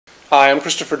Hi, I'm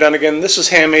Christopher Dunnigan. This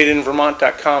is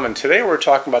HandmadeInVermont.com, and today we're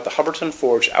talking about the Hubbardton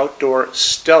Forge Outdoor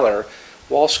Steller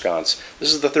wall sconce.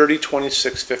 This is the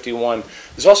 30-26-51.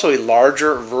 There's also a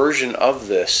larger version of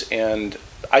this, and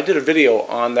I did a video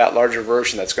on that larger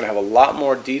version that's going to have a lot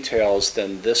more details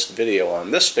than this video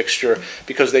on this fixture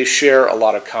because they share a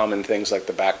lot of common things like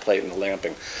the backplate and the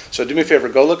lamping. So do me a favor,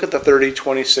 go look at the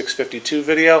 30-26-52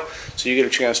 video so you get a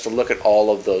chance to look at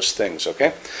all of those things,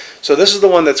 okay? So this is the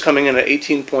one that's coming in at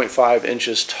 18.5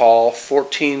 inches tall,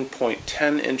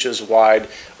 14.10 inches wide.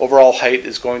 Overall height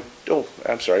is going, oh,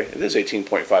 I'm sorry, it is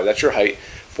 18.5, that's your height.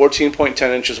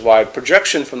 14.10 inches wide.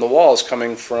 Projection from the wall is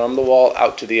coming from the wall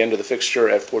out to the end of the fixture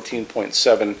at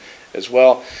 14.7 as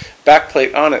well.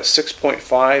 Backplate on it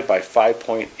 6.5 by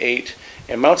 5.8.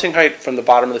 And mounting height from the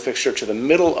bottom of the fixture to the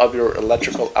middle of your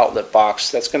electrical outlet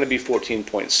box, that's going to be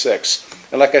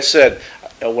 14.6. And like I said,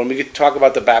 when we talk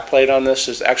about the backplate on this,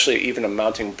 there's actually even a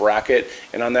mounting bracket.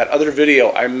 And on that other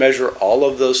video, I measure all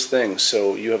of those things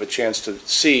so you have a chance to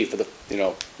see for the,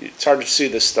 it's hard to see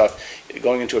this stuff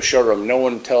going into a showroom. No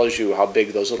one tells you how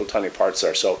big those little tiny parts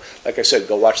are. So like I said,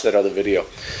 go watch that other video.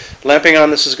 Lamping on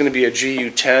this is going to be a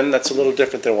GU10. That's a little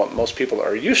different than what most people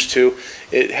are used to.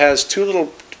 It has two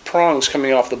little prongs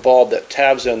coming off the bulb that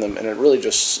tabs in them, and it really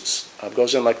just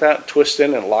goes in like that, twists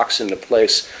in, and locks into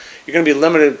place. You're going to be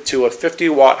limited to a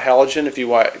 50-watt halogen if you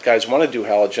guys want to do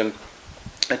halogen.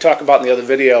 I talk about in the other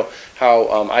video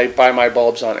how I buy my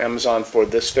bulbs on Amazon for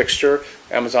this fixture,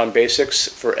 Amazon Basics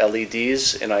for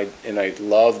LEDs, and I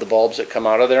love the bulbs that come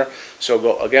out of there. So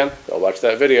go watch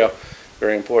that video.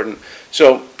 Very important.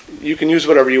 So you can use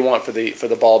whatever you want for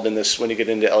the bulb in this when you get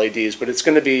into LEDs, but it's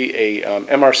going to be a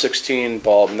MR16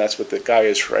 bulb, and that's what the guy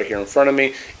is right here in front of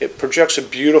me. It projects a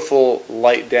beautiful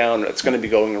light down. It's going to be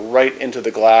going right into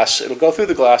the glass. It'll go through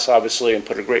the glass, obviously, and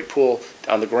put a great pool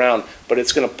on the ground, but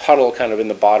it's going to puddle kind of in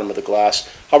the bottom of the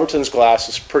glass. Hubbardton's glass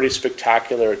is pretty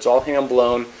spectacular. It's all hand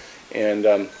blown,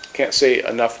 and can't say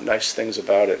enough nice things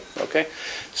about it. Okay,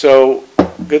 so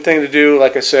good thing to do,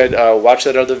 like I said, watch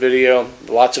that other video,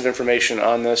 lots of information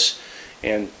on this,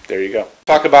 and there you go.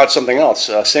 Talk about something else,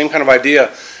 same kind of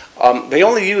idea. They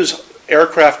only use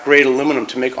aircraft grade aluminum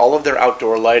to make all of their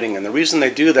outdoor lighting, and the reason they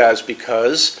do that is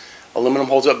because aluminum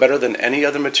holds up better than any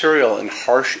other material in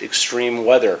harsh extreme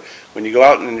weather. When you go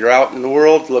out and you're out in the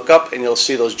world, look up and you'll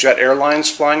see those jet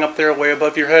airlines flying up there way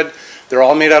above your head. They're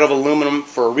all made out of aluminum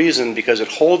for a reason, because it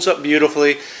holds up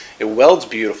beautifully, it welds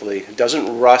beautifully, it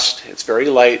doesn't rust, it's very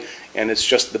light, and it's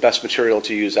just the best material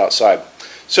to use outside.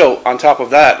 So on top of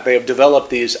that, they have developed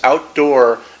these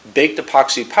outdoor baked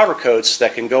epoxy powder coats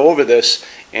that can go over this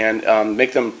and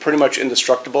make them pretty much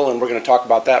indestructible, and we're going to talk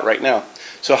about that right now.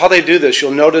 So how they do this,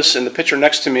 you'll notice in the picture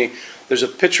next to me, there's a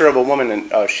picture of a woman,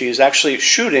 and she's actually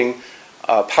shooting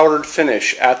powdered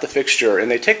finish at the fixture,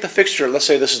 and they take the fixture, let's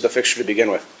say this is the fixture to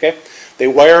begin with, okay? They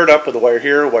wire it up with a wire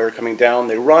here, a wire coming down.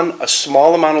 They run a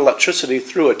small amount of electricity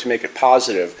through it to make it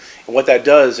positive. And what that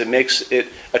does, it makes it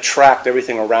attract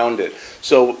everything around it.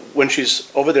 So when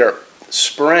she's over there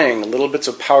spraying little bits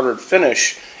of powdered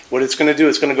finish, what it's going to do,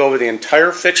 it's going to go over the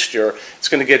entire fixture. It's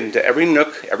going to get into every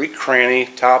nook, every cranny,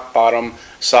 top, bottom,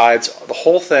 sides, the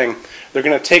whole thing. They're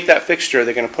going to take that fixture,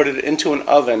 they're going to put it into an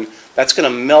oven. That's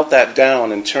going to melt that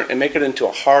down and make it into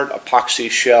a hard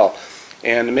epoxy shell.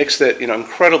 And it makes it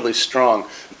incredibly strong.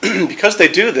 Because they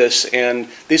do this, and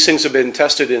these things have been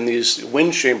tested in these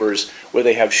wind chambers where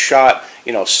they have shot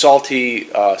salty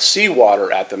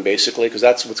seawater at them, basically, because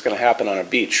that's what's going to happen on a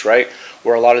beach, right,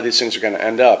 where a lot of these things are going to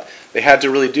end up. They had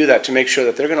to really do that to make sure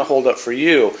that they're going to hold up for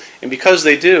you. And because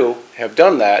they have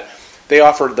done that, they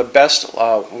offer the best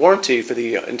warranty for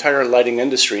the entire lighting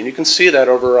industry. And you can see that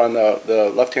over on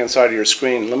the left-hand side of your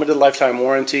screen. Limited lifetime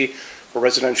warranty for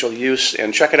residential use,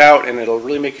 and check it out, and it'll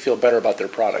really make you feel better about their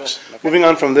products. Okay. Moving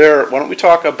on from there, why don't we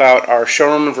talk about our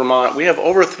showroom in Vermont. We have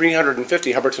over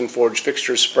 350 Hubbardton Forge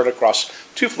fixtures spread across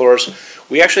 2 floors.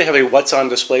 We actually have a What's on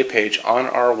Display page on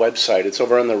our website. It's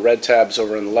over on the red tabs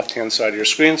over on the left-hand side of your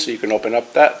screen, so you can open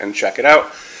up that and check it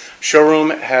out. Showroom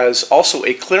has also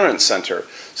a clearance center.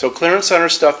 So clearance center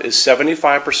stuff is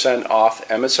 75% off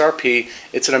MSRP.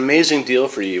 It's an amazing deal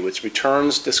for you. It's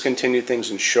returns, discontinued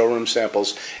things, and showroom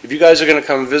samples. If you guys are going to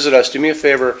come visit us, do me a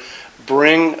favor,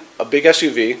 bring a big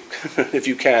SUV, if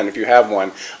you can, if you have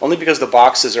one, only because the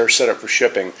boxes are set up for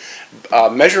shipping.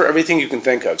 Measure everything you can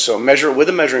think of. So measure with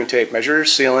a measuring tape, measure your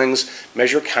ceilings,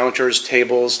 measure counters,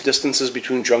 tables, distances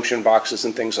between junction boxes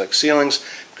and things like ceilings,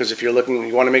 because if you're looking,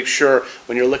 you want to make sure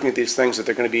when you're looking at these things that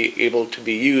they're going to be able to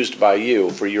be used by you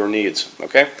for your needs,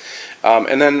 okay?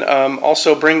 And then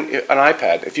also bring an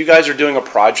iPad. If you guys are doing a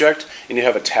project and you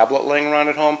have a tablet laying around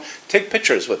at home, take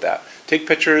pictures with that. take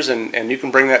pictures, and you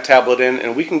can bring that tablet in,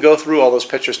 and we can go through all those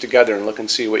pictures together and look and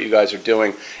see what you guys are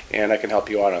doing, and I can help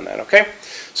you out on that, okay?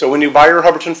 So when you buy your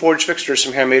Hubbardton Forge fixtures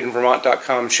from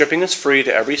HandmadeInVermont.com, shipping is free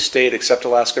to every state except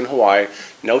Alaska and Hawaii.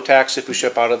 No tax if we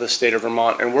ship out of the state of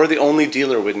Vermont, and we're the only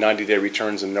dealer with 90-day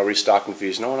returns and no restocking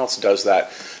fees. No one else does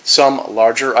that. Some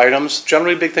larger items,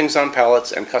 generally big things on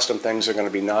pallets and custom things, are going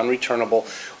to be non-returnable.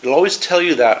 We'll always tell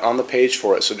you that on the page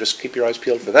for it, so just keep your eyes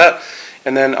peeled for that.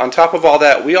 And then on top of all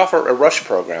that, we offer a rush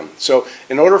program. So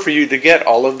in order for you to get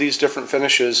all of these different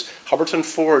finishes, Hubbardton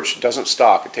Forge doesn't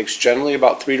stock. It takes generally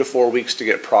about 3 to 4 weeks to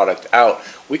get product out.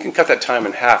 We can cut that time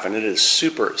in half, and it is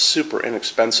super, super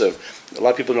inexpensive. A lot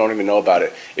of people don't even know about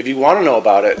it. If you want to know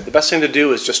about it, the best thing to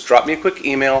do is just drop me a quick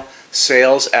email,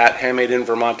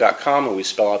 sales@HandmadeInVermont.com, and we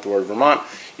spell out the word Vermont.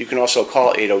 You can also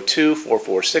call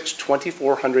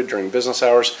 802-446-2400 during business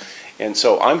hours. And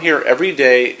so I'm here every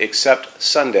day except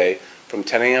Sunday from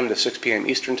 10 a.m. to 6 p.m.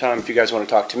 Eastern Time if you guys want to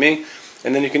talk to me.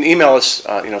 And then you can email us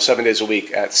 7 days a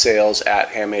week at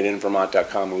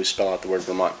sales@HandmadeInVermont.com, and we spell out the word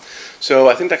Vermont. So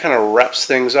I think that kind of wraps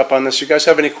things up on this. You guys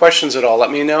have any questions at all, let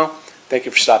me know. Thank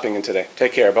you for stopping in today.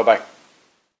 Take care. Bye-bye.